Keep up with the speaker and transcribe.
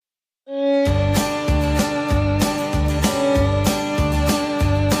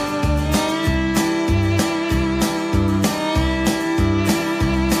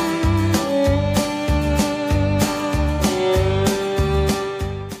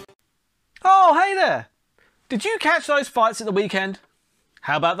did you catch those fights at the weekend?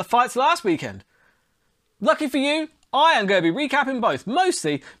 How about the fights last weekend? Lucky for you, I am going to be recapping both,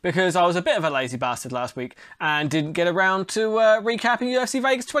 mostly because I was a bit of a lazy bastard last week and didn't get around to recapping UFC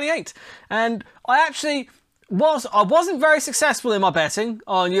Vegas 28. And I wasn't very successful in my betting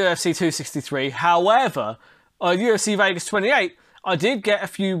on UFC 263. However, on UFC Vegas 28, I did get a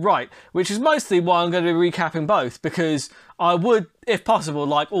few right, which is mostly why I'm going to be recapping both, because I would, if possible,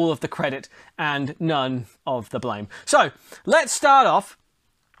 like all of the credit and none of the blame. So, let's start off.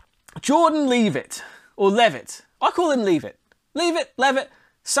 Jordan Leavitt, or Levitt. I call him Leavitt. Leavitt, Levitt,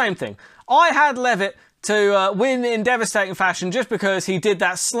 same thing. I had Levitt to win in devastating fashion just because he did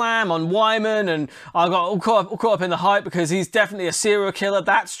that slam on Wyman, and I got all caught up in the hype because he's definitely a serial killer.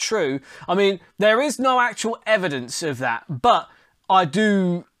 That's true. I mean, there is no actual evidence of that, but I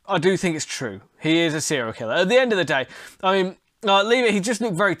do think it's true. He is a serial killer. At the end of the day, I mean, Leavitt, he just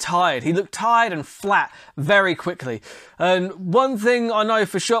looked very tired. He looked tired and flat very quickly. And one thing I know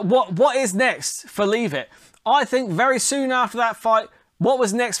for sure, what is next for Leavitt? I think very soon after that fight, what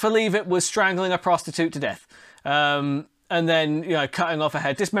was next for Leavitt was strangling a prostitute to death. And then, you know, cutting off a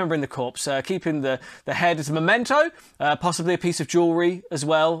head, dismembering the corpse, keeping the head as a memento, possibly a piece of jewellery as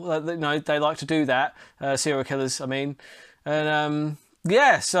well. You know, they like to do that, serial killers, I mean. And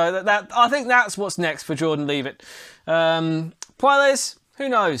yeah, so that I think that's what's next for Jordan Leavitt. Puelles, who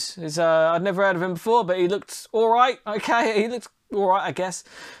knows? I'd never heard of him before, but he looked all right. Okay, he looked all right, I guess.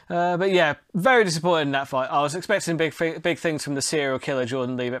 But yeah, very disappointed in that fight. I was expecting big things from the serial killer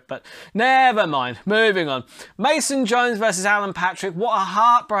Jordan Leavitt, but never mind. Moving on. Mason Jones versus Alan Patrick. What a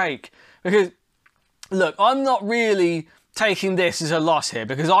heartbreak. Because, look, I'm not really taking this as a loss here,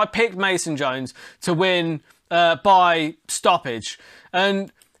 because I picked Mason Jones to win by stoppage,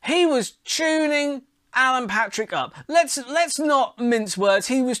 and he was tuning Alan Patrick up. Let's not mince words.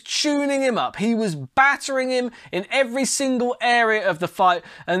 He was tuning him up. He was battering him in every single area of the fight,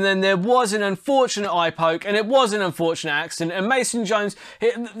 and then there was an unfortunate eye poke, and it was an unfortunate accident. And Mason Jones,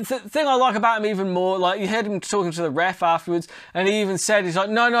 the thing I like about him even more, like, you heard him talking to the ref afterwards, and he even said, he's like,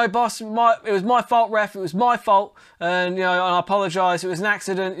 no, boss, it was my fault, ref, it was my fault, and, you know, and I apologise, it was an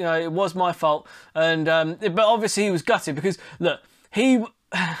accident, you know, it was my fault. And but obviously he was gutted because, look,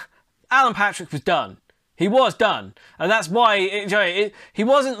 Alan Patrick was done. He was done. And that's why he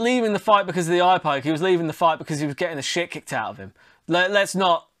wasn't leaving the fight because of the eye poke. He was leaving the fight because he was getting the shit kicked out of him. Let's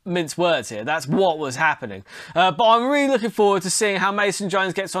not mince words here. That's what was happening. But I'm really looking forward to seeing how Mason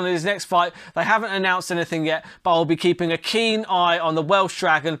Jones gets on in his next fight. They haven't announced anything yet, but I'll be keeping a keen eye on the Welsh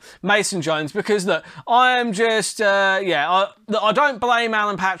Dragon, Mason Jones, because, look, I am just, I don't blame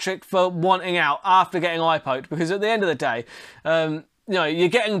Alan Patrick for wanting out after getting eye poked, because at the end of the day, you know, you're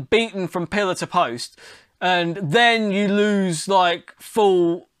getting beaten from pillar to post, and then you lose, like,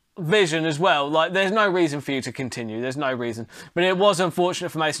 full vision as well. Like, there's no reason for you to continue. There's no reason. But it was unfortunate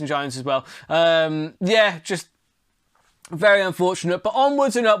for Mason Jones as well. Yeah, just very unfortunate. But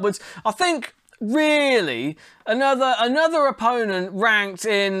onwards and upwards, I think, really, another opponent ranked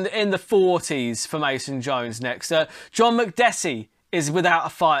in the 40s for Mason Jones next. John McDessie is without a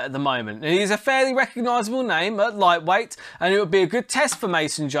fight at the moment. And he's a fairly recognisable name at lightweight, and it would be a good test for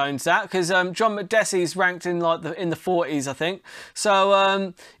Mason Jones, that, because John McDessie's ranked in like in the 40s, I think.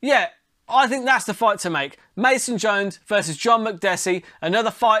 So yeah, I think that's the fight to make. Mason Jones versus John McDessie,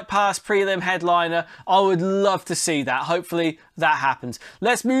 another fight pass prelim headliner. I would love to see that. Hopefully that happens.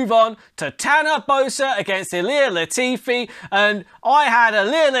 Let's move on to Tanner Boser against Ilir Latifi. And I had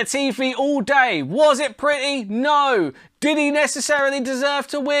Ilir Latifi all day. Was it pretty? No. Did he necessarily deserve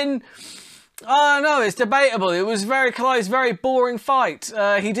to win? I don't know, it's debatable. It was very close, very boring fight.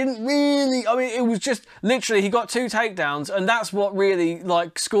 He didn't really, I mean, it was just literally, he got 2 takedowns, and that's what really,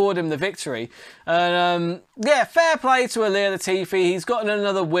 like, scored him the victory. And yeah, fair play to Ilir Latifi. He's gotten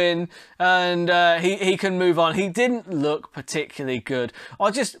another win, and he can move on. He didn't look particularly good.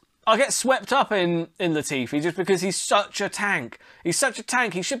 I get swept up in Latifi just because he's such a tank. He's such a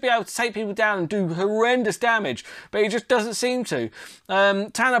tank. He should be able to take people down and do horrendous damage, but he just doesn't seem to.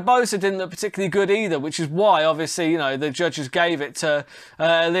 Tanner Boser didn't look particularly good either, which is why, obviously, you know, the judges gave it to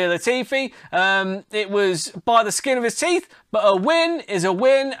Ilir Latifi. It was by the skin of his teeth, but a win is a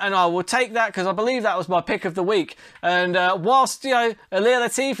win, and I will take that because I believe that was my pick of the week. And whilst, you know, Ilir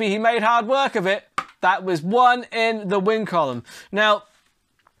Latifi, he made hard work of it, that was one in the win column. Now,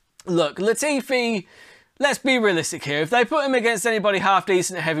 look, Latifi, let's be realistic here. If they put him against anybody half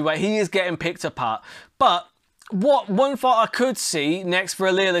decent at heavyweight, he is getting picked apart. But one fight I could see next for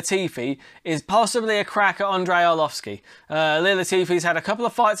Ilir Latifi is possibly a crack at Andrei Arlovski. Ilir Latifi's had a couple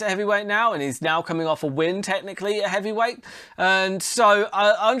of fights at heavyweight now, and he's now coming off a win technically at heavyweight. And so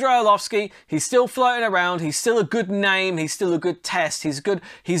Andrei Arlovski, he's still floating around. He's still a good name. He's still a good test. He's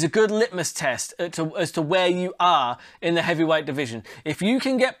a good litmus test as to where you are in the heavyweight division. If you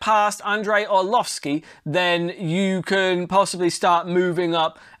can get past Andrei Arlovski, then you can possibly start moving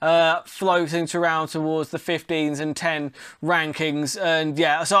up, floating around towards the 15s and 10 rankings. And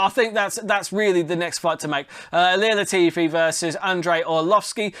yeah, so I think that's really the next fight to make. Ilir Latifi versus Andrei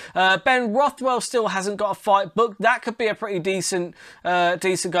Arlovski. Ben Rothwell still hasn't got a fight booked. That could be a pretty decent go.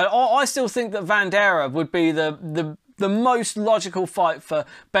 I still think that Vandera would be the most logical fight for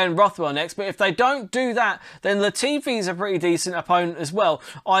Ben Rothwell next, but if they don't do that, then Latifi's a pretty decent opponent as well.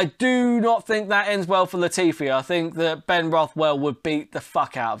 I do not think that ends well for Latifi. I think that Ben Rothwell would beat the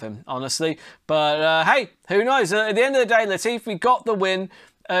fuck out of him, honestly. But hey, who knows? At the end of the day, Latifi got the win,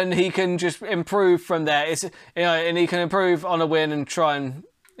 and he can just improve from there. And he can improve on a win and try and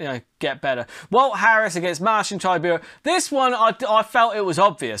get better. Walt Harris against Marcin Tybura. This one, I felt it was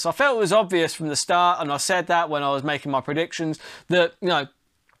obvious. I felt it was obvious from the start, and I said that when I was making my predictions, that,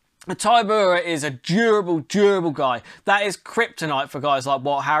 Tybura is a durable guy. That is kryptonite for guys like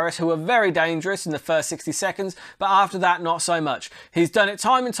Walt Harris, who are very dangerous in the first 60 seconds, but after that, not so much. He's done it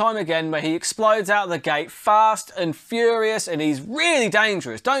time and time again, where he explodes out of the gate fast and furious, and he's really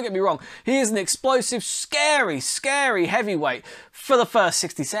dangerous. Don't get me wrong. He is an explosive, scary heavyweight for the first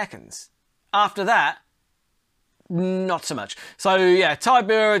 60 seconds. After that, not so much. So yeah,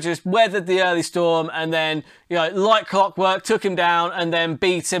 Tybura just weathered the early storm, and then, like clockwork, took him down and then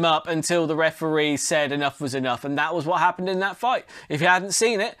beat him up until the referee said enough was enough. And that was what happened in that fight. If you hadn't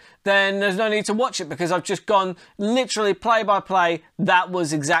seen it, then there's no need to watch it, because I've just gone literally play by play. That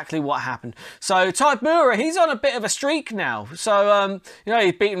was exactly what happened. So Tybura, he's on a bit of a streak now. So,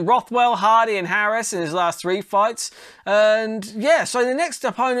 he's beaten Rothwell, Hardy and Harris in his last 3 fights. And yeah, so the next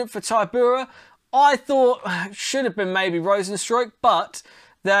opponent for Tybura, I thought should have been maybe Rosenstruik, but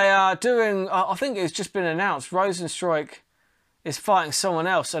they are doing, I think it's just been announced, Rosenstruik is fighting someone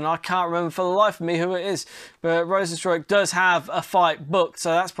else, and I can't remember for the life of me who it is. But Rosenstruik does have a fight booked,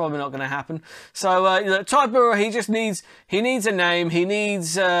 so that's probably not going to happen. So Tybura, he just needs a name, he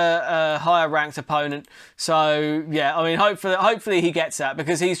needs a higher ranked opponent. So yeah, I mean, hopefully he gets that,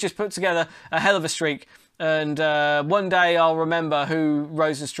 because he's just put together a hell of a streak. And one day I'll remember who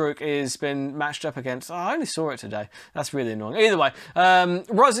Rosenstruik has been matched up against. Oh, I only saw it today. That's really annoying. Either way,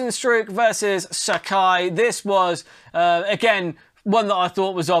 Rosenstruik versus Sakai. This was, again, one that I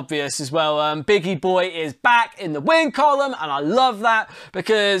thought was obvious as well. Biggie Boy is back in the win column, and I love that,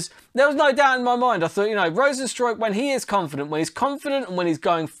 because there was no doubt in my mind. I thought, Rosenstruik, when he is confident, when he's confident and when he's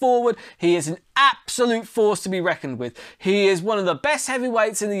going forward, he is an absolute force to be reckoned with. He is one of the best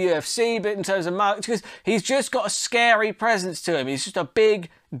heavyweights in the UFC, but in terms of market, because he's just got a scary presence to him. He's just a big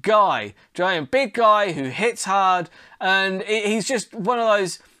guy, giant big guy who hits hard, and he's just one of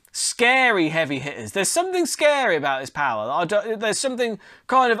those scary heavy hitters. There's something scary about his power. There's something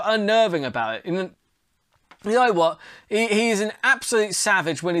kind of unnerving about it. And you know what? He is an absolute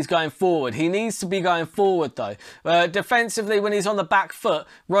savage when he's going forward. He needs to be going forward though. Defensively, when he's on the back foot,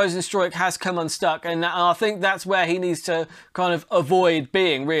 Rosenstruik has come unstuck, and I think that's where he needs to kind of avoid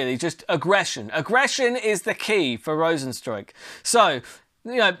being, really. Just aggression. Aggression is the key for Rosenstruik. So,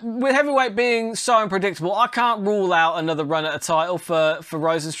 with heavyweight being so unpredictable, I can't rule out another run at a title for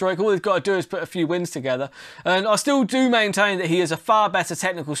Rosenstruik. All he's got to do is put a few wins together. And I still do maintain that he is a far better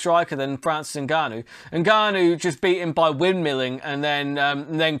technical striker than Francis Ngannou. Ngannou just beat him by windmilling and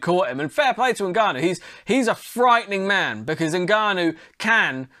then caught him. And fair play to Ngannou. He's a frightening man, because Ngannou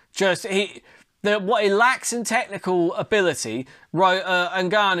can just... what he lacks in technical ability,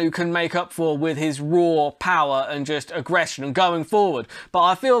 Ngannou can make up for with his raw power and just aggression and going forward. But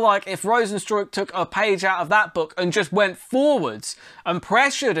I feel like if Rosenstruik took a page out of that book and just went forwards and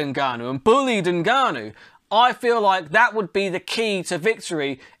pressured Ngannou and bullied Ngannou, I feel like that would be the key to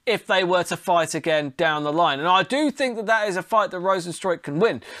victory if they were to fight again down the line. And I do think that is a fight that Rosenstruik can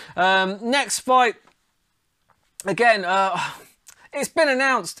win. Next fight, again... it's been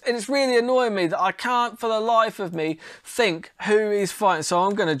announced, and it's really annoying me that I can't for the life of me think who he's fighting. So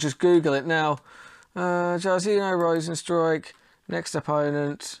I'm going to just Google it now. Jairzinho Rosenstruik, next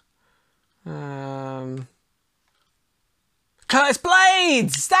opponent. Curtis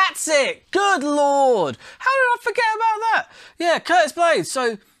Blades! That's it! Good Lord! How did I forget about that? Yeah, Curtis Blades.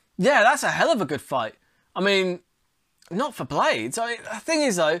 So, yeah, that's a hell of a good fight. I mean... not for Blades. I mean, the thing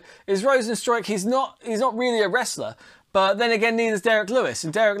is, though, is Rosenstruik, he's not really a wrestler. But then again, neither's Derek Lewis.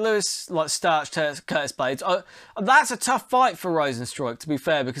 And Derek Lewis, like, starched Curtis Blades. That's a tough fight for Rosenstruik, to be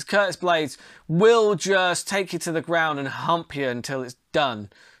fair, because Curtis Blades will just take you to the ground and hump you until it's done.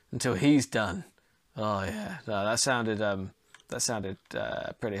 Until he's done. Oh, yeah. No, that sounded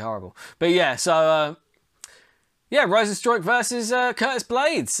pretty horrible. But yeah, so... yeah, Rosenstruik versus Curtis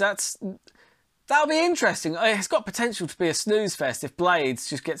Blades. That'll be interesting. It's got potential to be a snooze fest if Blades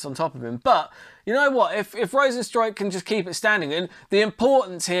just gets on top of him. But you know what? If Rosenstruik can just keep it standing, and the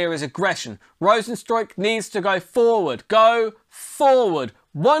importance here is aggression. Rosenstruik needs to go forward. Go forward.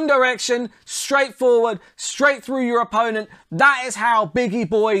 One direction, straight forward, straight through your opponent. That is how Biggie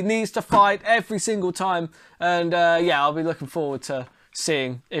Boy needs to fight every single time. And yeah, I'll be looking forward to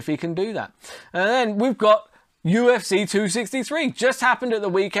seeing if he can do that. And then we've got UFC 263 just happened at the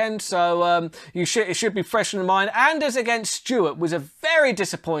weekend, so it should be fresh in the mind. Anders against Stewart was a very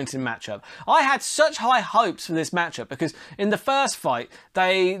disappointing matchup. I had such high hopes for this matchup because in the first fight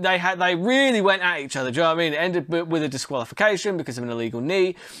they really went at each other. Do you know what I mean? It ended with a disqualification because of an illegal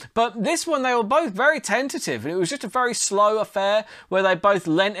knee. But this one they were both very tentative, and it was just a very slow affair where they both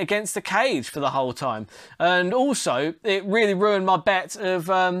leant against the cage for the whole time. And also it really ruined my bet of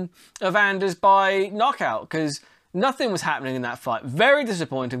Anders by knockout because nothing was happening in that fight. Very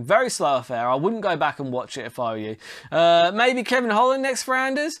disappointing, very slow affair. I wouldn't go back and watch it if I were you. Maybe Kevin Holland next for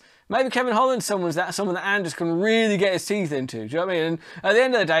Anders? Maybe Kevin Holland's someone that Anders can really get his teeth into. Do you know what I mean? And at the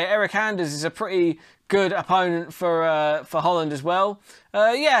end of the day, Eric Anders is a pretty good opponent for Holland as well.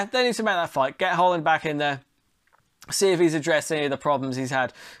 Yeah, they need to make that fight. Get Holland back in there. See if he's addressed any of the problems he's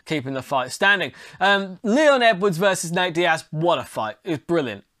had keeping the fight standing. Leon Edwards versus Nate Diaz. What a fight. It was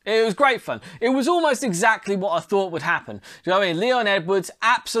brilliant. It was great fun. It was almost exactly what I thought would happen. Do you know what I mean? Leon Edwards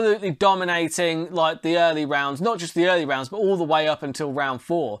absolutely dominating like the early rounds, not just the early rounds, but all the way up until round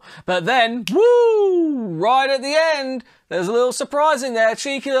 4. But then, woo, right at the end, there's a little surprise in there,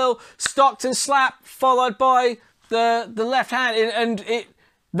 cheeky little Stockton slap followed by the left hand, and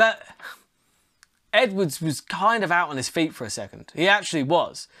Edwards was kind of out on his feet for a second. He actually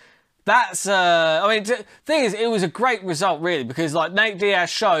was. That's, I mean, the thing is, it was a great result, really, because, like, Nate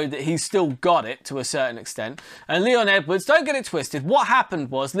Diaz showed that he's still got it to a certain extent. And Leon Edwards, don't get it twisted, what happened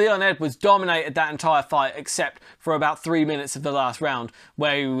was Leon Edwards dominated that entire fight except for about 3 minutes of the last round,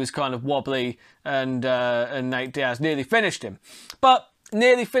 where he was kind of wobbly and Nate Diaz nearly finished him. But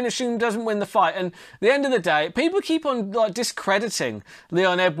nearly finishing doesn't win the fight, and at the end of the day, people keep on like discrediting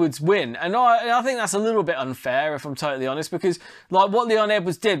Leon Edwards' win, and I think that's a little bit unfair if I'm totally honest, because like what Leon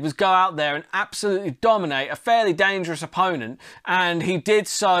Edwards did was go out there and absolutely dominate a fairly dangerous opponent, and he did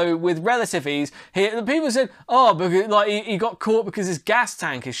so with relative ease. The people said, oh, because like he got caught because his gas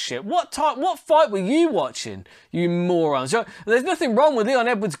tank is shit. What fight were you watching, you morons? So, there's nothing wrong with Leon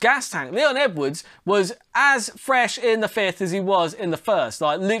Edwards' gas tank. Leon Edwards was as fresh in the 5th as he was in the 1st.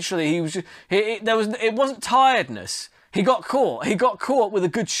 Like literally, he was just, it wasn't tiredness. He got caught. He got caught with a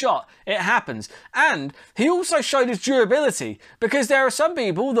good shot. It happens. And he also showed his durability, because there are some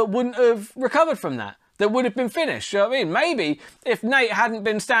people that wouldn't have recovered from that would have been finished. You know what I mean? Maybe if Nate hadn't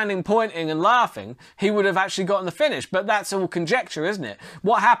been standing pointing and laughing, he would have actually gotten the finish. But that's all conjecture, isn't it?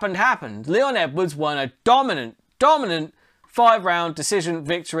 What happened happened. Leon Edwards won a dominant 5-round decision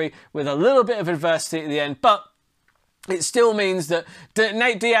victory with a little bit of adversity at the end. But it still means that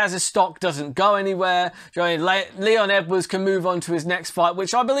Nate Diaz's stock doesn't go anywhere. Leon Edwards can move on to his next fight,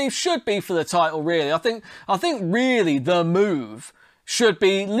 which I believe should be for the title, really. I think really the move should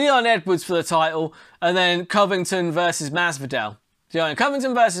be Leon Edwards for the title, and then Covington versus Masvidal.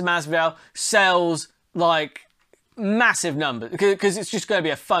 Covington versus Masvidal sells like massive numbers, because it's just going to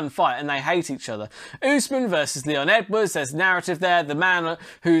be a fun fight and they hate each other. Usman versus Leon Edwards, there's narrative there. The man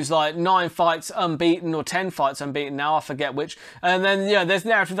who's like 9 fights unbeaten or 10 fights unbeaten now, I forget which. And then there's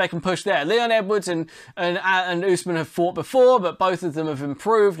narrative they can push there. Leon Edwards and Usman have fought before, but both of them have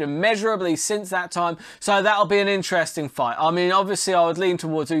improved immeasurably since that time. So that'll be an interesting fight. I mean, obviously I would lean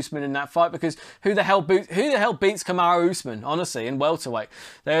towards Usman in that fight, because who the hell beats Kamaru Usman, honestly, in welterweight?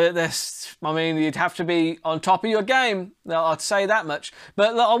 I mean, you'd have to be on top of your game, I'd say that much.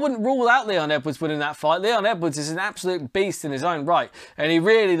 But look, I wouldn't rule out Leon Edwards winning that fight. Leon Edwards is an absolute beast in his own right, and he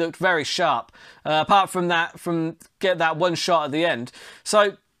really looked very sharp, apart from get that one shot at the end.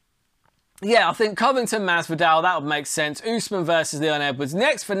 So yeah, I think Covington Masvidal, that would make sense. Usman versus Leon Edwards.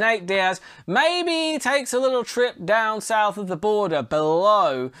 Next for Nate Diaz, maybe he takes a little trip down south of the border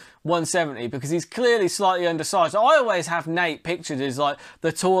below 170, because he's clearly slightly undersized. I always have Nate pictured as like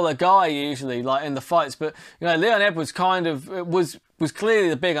the taller guy usually, like in the fights, but Leon Edwards kind of was was clearly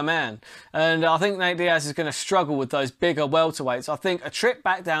the bigger man. And I think Nate Diaz is going to struggle with those bigger welterweights. I think a trip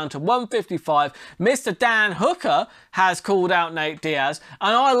back down to 155, Mr. Dan Hooker has called out Nate Diaz,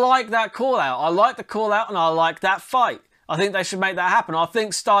 and I like that call out. I like the call out and I like that fight. I think they should make that happen. I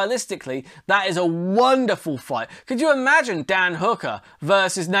think stylistically, that is a wonderful fight. Could you imagine Dan Hooker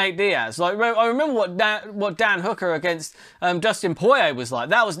versus Nate Diaz? Like, I remember what Dan Hooker against Dustin Poirier was like.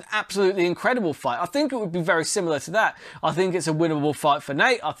 That was an absolutely incredible fight. I think it would be very similar to that. I think it's a winnable fight for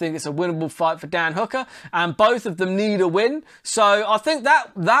Nate. I think it's a winnable fight for Dan Hooker. And both of them need a win. So I think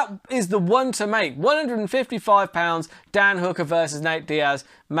that is the one to make. 155 pounds, Dan Hooker versus Nate Diaz.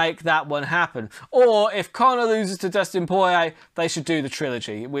 Make that one happen. Or if Conor loses to Dustin Poirier, they should do the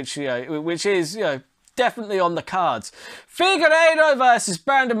trilogy, which is definitely on the cards. Figueiredo versus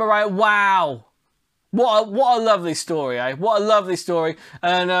Brandon Moreno. Wow. What a lovely story, eh? What a lovely story.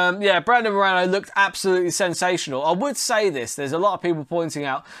 And yeah, Brandon Moreno looked absolutely sensational. I would say this, there's a lot of people pointing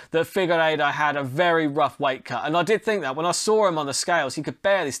out that Figueiredo had a very rough weight cut. And I did think that when I saw him on the scales, he could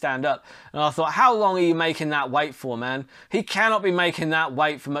barely stand up. And I thought, how long are you making that weight for, man? He cannot be making that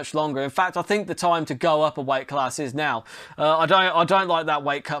weight for much longer. In fact, I think the time to go up a weight class is now. I don't like that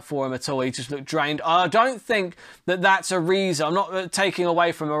weight cut for him at all. He just looked drained. I don't think that that's a reason. I'm not taking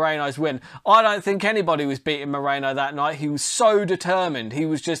away from Moreno's win. I don't think anybody was beating Moreno that night. He was so determined. He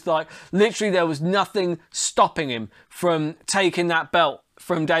was just like, literally there was nothing stopping him from taking that belt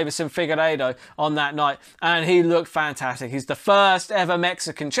from Deiveson Figueiredo on that night, and he looked fantastic. He's the first ever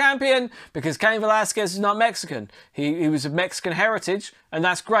Mexican champion because Cain Velasquez is not Mexican. He was of Mexican heritage, and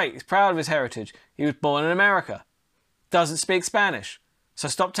that's great. He's proud of his heritage. He was born in America. Doesn't speak Spanish. So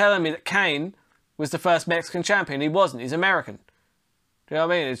stop telling me that Cain was the first Mexican champion. He wasn't. He's American. Do you know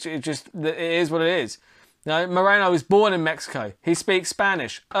what I mean? It is what it is. No, Moreno was born in Mexico. He speaks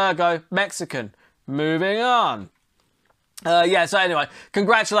Spanish, ergo Mexican. Moving on. Yeah, so anyway,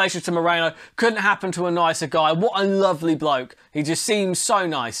 congratulations to Moreno. Couldn't happen to a nicer guy. What a lovely bloke. He just seems so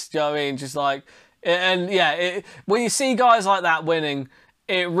nice. Do you know what I mean? Just like, and yeah, when you see guys like that winning,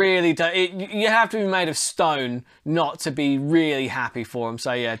 it really does. You have to be made of stone not to be really happy for him.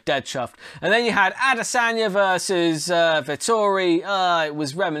 So yeah, dead chuffed. And then you had Adesanya versus Vettori. It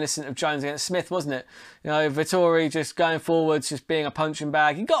was reminiscent of Jones against Smith, wasn't it? You know, Vettori just going forwards, just being a punching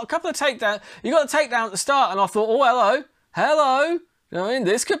bag. He got a couple of takedowns. He got a takedown at the start, and I thought, oh, hello. You know what I mean?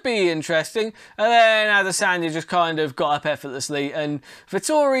 This could be interesting. And then Adesanya just kind of got up effortlessly, and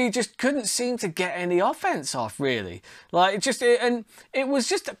Vettori just couldn't seem to get any offense off, really. Like, it was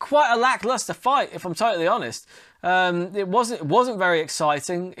just quite a lackluster fight, if I'm totally honest. It wasn't very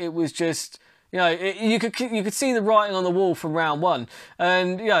exciting. It was just, you know, you could see the writing on the wall from round one.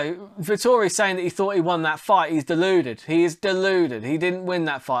 And, you know, Vettori saying that he thought he won that fight, he's deluded. He is deluded. He didn't win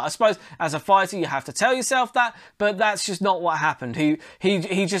that fight. I suppose as a fighter you have to tell yourself that, but that's just not what happened.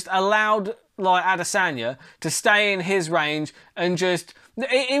 He just allowed, like, Adesanya to stay in his range and just,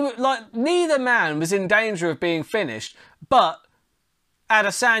 like, neither man was in danger of being finished, but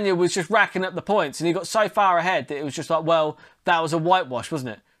Adesanya was just racking up the points, and he got so far ahead that it was just like, well, that was a whitewash,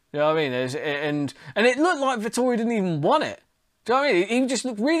 wasn't it? You know what I mean? And it looked like Vettori didn't even want it. Do you know what I mean? He just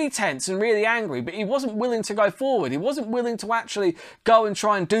looked really tense and really angry, but he wasn't willing to go forward. He wasn't willing to actually go and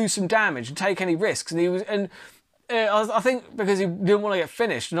try and do some damage and take any risks. And I think because he didn't want to get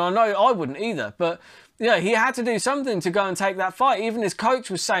finished, and I know I wouldn't either, but yeah, he had to do something to go and take that fight. Even his coach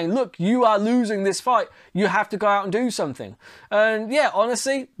was saying, look, you are losing this fight. You have to go out and do something. And yeah,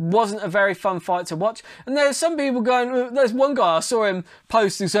 honestly, wasn't a very fun fight to watch. And there's some people going, there's one guy I saw him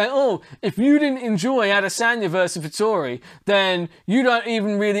posting saying, oh, if you didn't enjoy Adesanya versus Vettori, then you don't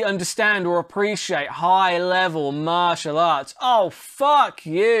even really understand or appreciate high-level martial arts. Oh, fuck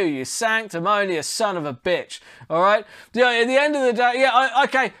you sanctimonious son of a bitch. All right? Yeah, at the end of the day, yeah,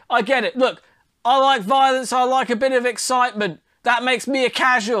 okay, I get it. Look, I like violence, I like a bit of excitement. That makes me a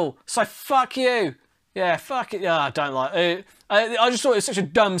casual. So fuck you. Yeah, fuck it. Yeah, I don't like it. I just thought it was such a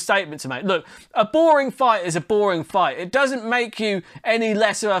dumb statement to make. Look, a boring fight is a boring fight. It doesn't make you any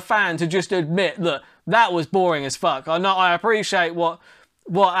less of a fan to just admit, look, that was boring as fuck. I appreciate what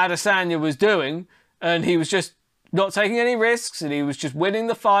Adesanya was doing, and he was just not taking any risks, and he was just winning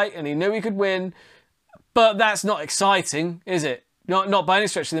the fight, and he knew he could win. But that's not exciting, is it? Not by any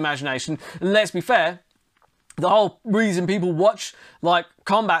stretch of the imagination. And let's be fair, the whole reason people watch, like,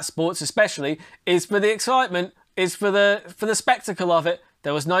 combat sports especially, is for the excitement, is for the spectacle of it.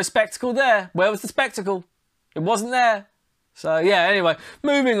 There was no spectacle there. Where was the spectacle? It wasn't there. So yeah, anyway,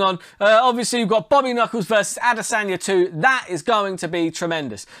 moving on. Obviously, you've got Bobby Knuckles versus Adesanya 2. That is going to be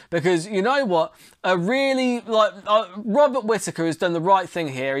tremendous because you know what? Robert Whittaker has done the right thing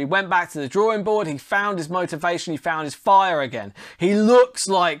here. He went back to the drawing board. He found his motivation. He found his fire again. He looks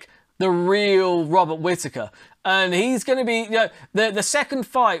like the real Robert Whittaker. And he's going to be, the second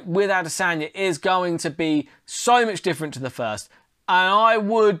fight with Adesanya is going to be so much different to the first. And I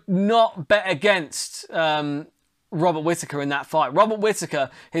would not bet against Robert Whittaker in that fight. Robert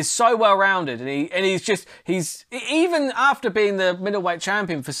Whittaker is so well-rounded, and he's even after being the middleweight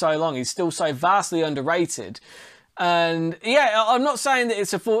champion for so long, he's still so vastly underrated. And yeah, I'm not saying that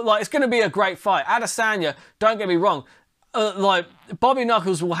it's it's going to be a great fight. Adesanya, don't get me wrong, Bobby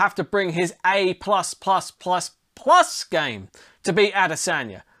Knuckles will have to bring his A+++ game to beat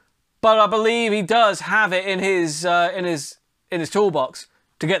Adesanya, but I believe he does have it in his toolbox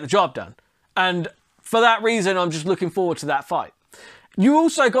to get the job done. And for that reason, I'm just looking forward to that fight. You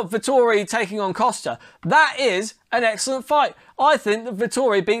also got Vettori taking on Costa. That is an excellent fight. I think that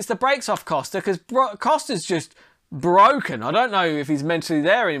Vettori beats the brakes off Costa because Costa's just broken. I don't know if he's mentally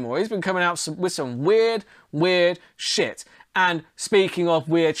there anymore. He's been coming out with some weird shit. And speaking of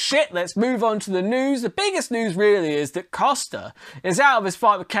weird shit, let's move on to the news. The biggest news really is that Costa is out of his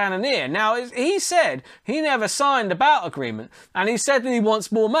fight with Cannonier. Now, he said he never signed a bout agreement, and he said that he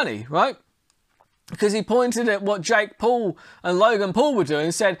wants more money, right? Because he pointed at what Jake Paul and Logan Paul were doing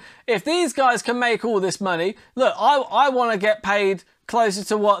and said, if these guys can make all this money, look, I want to get paid closer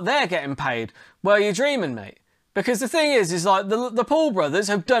to what they're getting paid. Well, you're dreaming, mate. Because the thing is like the Paul brothers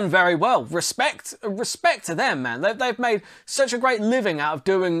have done very well. Respect to them, man. They've made such a great living out of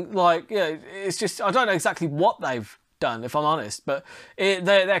doing it's just, I don't know exactly what they've done, if I'm honest, but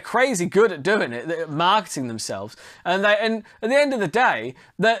they're crazy good at doing it, at marketing themselves. And at the end of the day,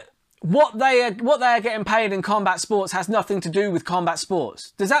 what they are getting paid in combat sports has nothing to do with combat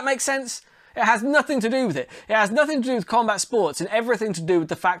sports. Does that make sense? It has nothing to do with it. It has nothing to do with combat sports and everything to do with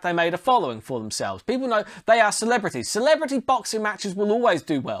the fact they made a following for themselves. People know they are celebrities. Celebrity boxing matches will always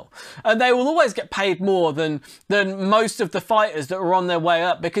do well. And they will always get paid more than most of the fighters that are on their way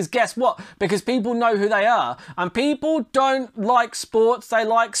up. Because guess what? Because people know who they are. And people don't like sports. They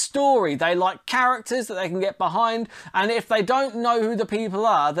like story. They like characters that they can get behind. And if they don't know who the people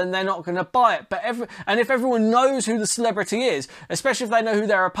are, then they're not going to buy it. And if everyone knows who the celebrity is, especially if they know who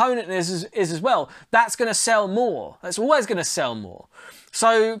their opponent is as well, that's going to sell more. That's always going to sell more.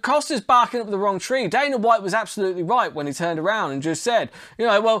 So Costa's barking up the wrong tree. Dana White was absolutely right when he turned around and just said,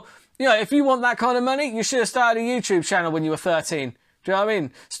 if you want that kind of money, you should have started a YouTube channel when you were 13. Do you know what I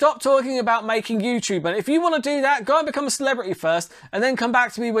mean? Stop talking about making YouTube money. If you want to do that, go and become a celebrity first, and then come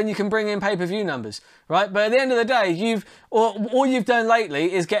back to me when you can bring in pay-per-view numbers, right? But at the end of the day, all you've done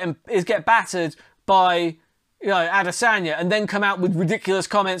lately is get battered by Adesanya, and then come out with ridiculous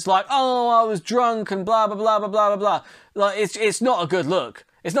comments like, oh, I was drunk and blah, blah, blah, blah, blah, blah, blah. It's not a good look.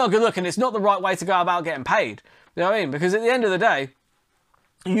 It's not a good look, and it's not the right way to go about getting paid. You know what I mean? Because at the end of the day,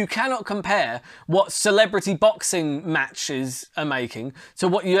 you cannot compare what celebrity boxing matches are making to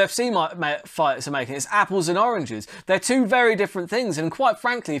what UFC fighters are making. It's apples and oranges. They're two very different things, and quite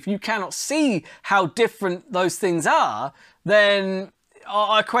frankly, if you cannot see how different those things are, then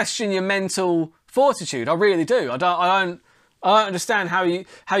I question your mental fortitude. I really do. I don't understand how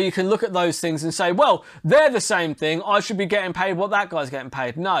you can look at those things and say, well, they're the same thing. I should be getting paid what that guy's getting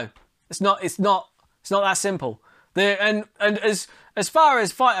paid. No, it's not that simple. And as far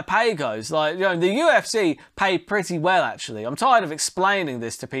as fighter pay goes, the UFC pay pretty well, actually. I'm tired of explaining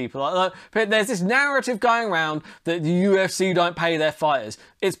this to people. But there's this narrative going around that the UFC don't pay their fighters.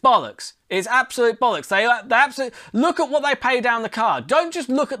 It's bollocks. It's absolute bollocks. They absolutely look at what they pay down the card. Don't just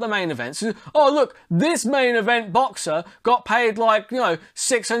look at the main events. Oh, look, this main event boxer got paid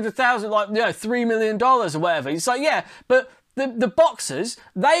 $600,000, $3 million or whatever. It's like, yeah, but the boxers,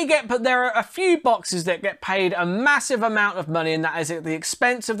 but there are a few boxers that get paid a massive amount of money, and that is at the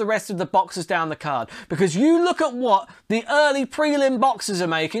expense of the rest of the boxers down the card. Because you look at what the early prelim boxers are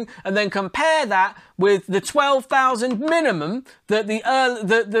making, and then compare that with the 12,000 minimum that the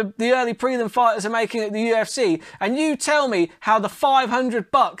early prelim fighters are making at the UFC, and you tell me how the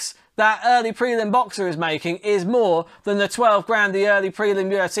 $500 that early prelim boxer is making is more than the 12 grand the early prelim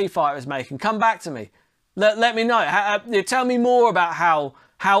UFC fighter is making. Come back to me. Let me know. Tell me more about how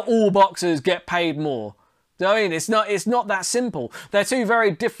all boxers get paid more. Do you know what I mean? It's not that simple. They're two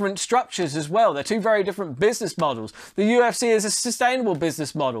very different structures as well. They're two very different business models. The UFC is a sustainable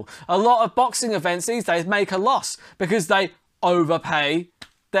business model. A lot of boxing events these days make a loss because they overpay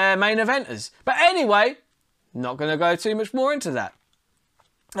their main eventers. But anyway, not going to go too much more into that.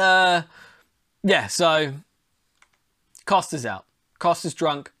 Yeah, so Costa's out. Costa's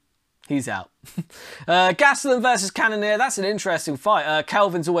drunk. He's out. Gastelum versus Cannonier. That's an interesting fight.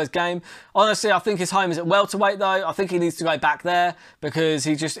 Kelvin's always game. Honestly, I think his home is at welterweight though. I think he needs to go back there because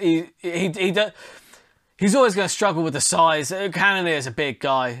he's always going to struggle with the size. Cannonier's a big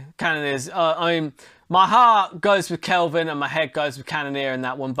guy. Cannonier's. I mean, my heart goes with Kelvin and my head goes with Cannonier in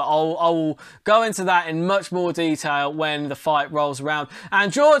that one. But I'll go into that in much more detail when the fight rolls around.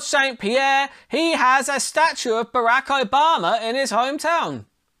 And George St. Pierre, he has a statue of Barack Obama in his hometown.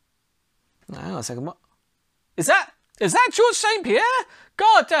 Hang on a second, what? Is that George St. Pierre?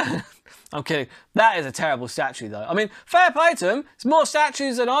 God damn. I'm kidding. That is a terrible statue though. I mean, fair play to him. It's more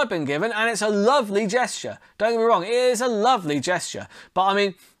statues than I've been given and it's a lovely gesture. Don't get me wrong, it is a lovely gesture. But I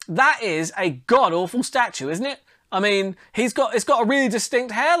mean, that is a god-awful statue, isn't it? I mean, it's got a really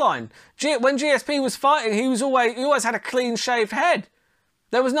distinct hairline. When GSP was fighting, he always had a clean-shaved head.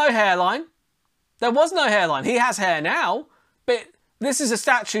 There was no hairline. There was no hairline. He has hair now, but this is a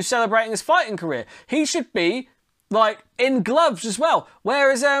statue celebrating his fighting career. He should be, like, in gloves as well.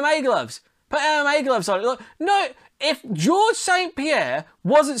 Where is MMA gloves? Put MMA gloves on it. Look, no, if George St. Pierre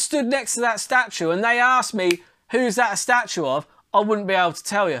wasn't stood next to that statue and they asked me, who's that a statue of, I wouldn't be able to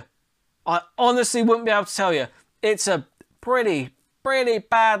tell you. I honestly wouldn't be able to tell you. It's a pretty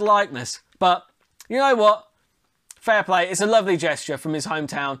bad likeness. But, you know what? Fair play. It's a lovely gesture from his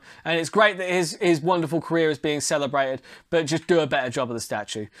hometown, and it's great that his wonderful career is being celebrated, but just do a better job of the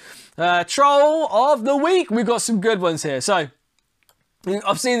statue. Troll of the week. We've got some good ones here. So,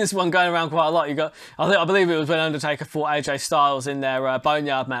 I've seen this one going around quite a lot. I believe it was when Undertaker fought AJ Styles in their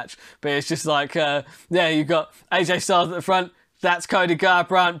Boneyard match, but it's just like, yeah, you got AJ Styles at the front, that's Cody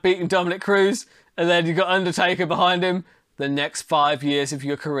Garbrandt beating Dominic Cruz, and then you got Undertaker behind him. The next 5 years of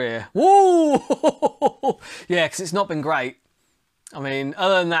your career. Woo! Yeah, because it's not been great. I mean,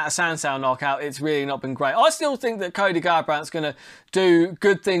 other than that, a Sansao knockout, it's really not been great. I still think that Cody Garbrandt's going to do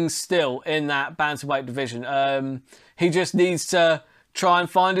good things still in that bantamweight division. He just needs to try and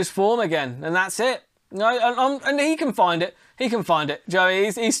find his form again, and that's it. No, and he can find it. He can find it. Joey,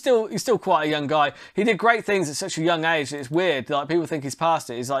 he's still quite a young guy. He did great things at such a young age. It's weird. Like, people think he's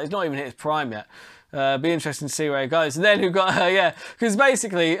past it. He's not even hit his prime yet. Be interesting to see where he goes. And then who got yeah, because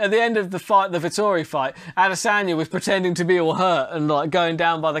basically at the end of the fight, the Vettori fight, Adesanya was pretending to be all hurt and like going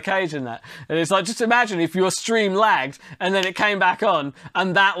down by the cage and that. And it's like, just imagine if your stream lagged and then it came back on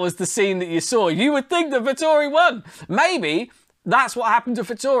and that was the scene that you saw. You would think that Vettori won. Maybe that's what happened to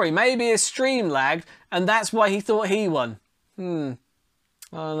Vettori. Maybe his stream lagged and that's why he thought he won. I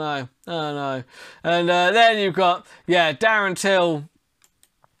don't know. And then you've got, yeah, Darren Till.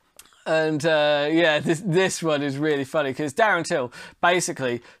 And yeah, this one is really funny because Darren Till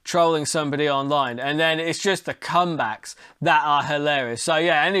basically trolling somebody online, and then it's just the comebacks that are hilarious. So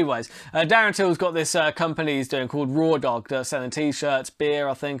yeah, anyways, Darren Till's got this company he's doing called Raw Dog, that's selling t-shirts, beer,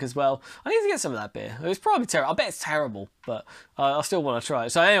 I think, as well. I need to get some of that beer. It's probably terrible. I bet it's terrible, but I still want to try it.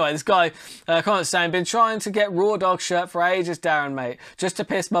 So anyway, this guy comments saying, been trying to get Raw Dog shirt for ages, Darren, mate, just to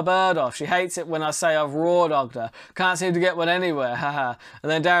piss my bird off. She hates it when I say I've Raw Dogged her. Can't seem to get one anywhere, haha.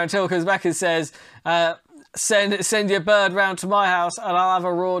 And then Darren Till comes back and says, send your bird round to my house and I'll have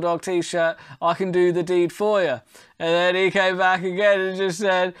a Raw Dog t-shirt. I can do the deed for you. And then he came back again and just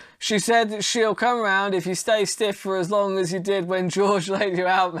said, she said that she'll come round if you stay stiff for as long as you did when George laid you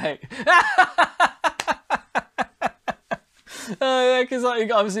out, mate. Yeah, because like,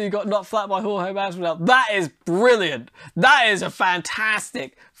 obviously you got knocked flat by Jorge Masvidal. That is brilliant. That is a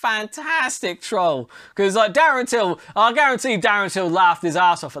fantastic troll. Because like Darren Till, I guarantee Darren Till laughed his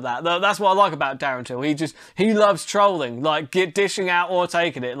ass off at that. That's what I like about Darren Till. He loves trolling, like dishing out or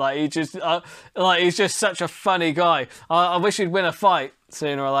taking it. Like he's just such a funny guy. I wish he'd win a fight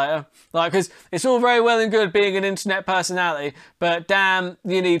sooner or later. Like, because it's all very well and good being an internet personality, but damn,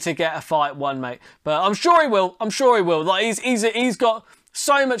 you need to get a fight won, mate. But I'm sure he will. I'm sure he will. Like, he's got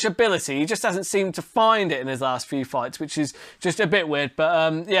so much ability. He just hasn't seemed to find it in his last few fights, which is just a bit weird.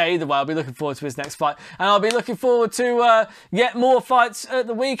 But yeah, either way, I'll be looking forward to his next fight. And I'll be looking forward to yet more fights at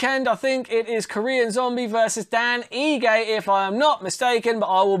the weekend. I think it is Korean Zombie versus Dan Ige, if I am not mistaken. But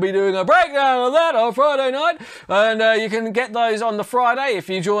I will be doing a breakdown of that on Friday night. And you can get those on the Friday if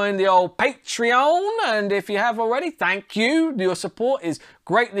you join the old Patreon. And if you have already, thank you. Your support is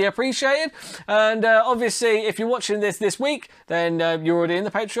greatly appreciated. And obviously, if you're watching this week, then you're already in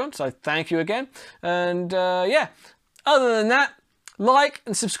the Patreon, so thank you again. And yeah, other than that, like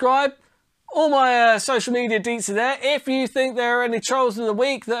and subscribe All my social media deets are there. If you think there are any trolls of the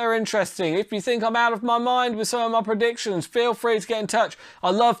week that are interesting, if you think I'm out of my mind with some of my predictions, feel free to get in touch.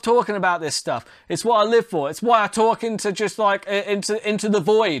 I love talking about this stuff. It's what I live for. It's why I talk into just like into the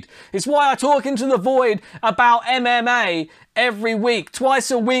void. It's why I talk into the void about MMA every week,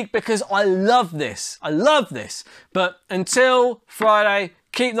 twice a week, because I love this. I love this. But until Friday,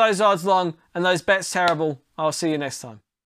 keep those odds long and those bets terrible. I'll see you next time.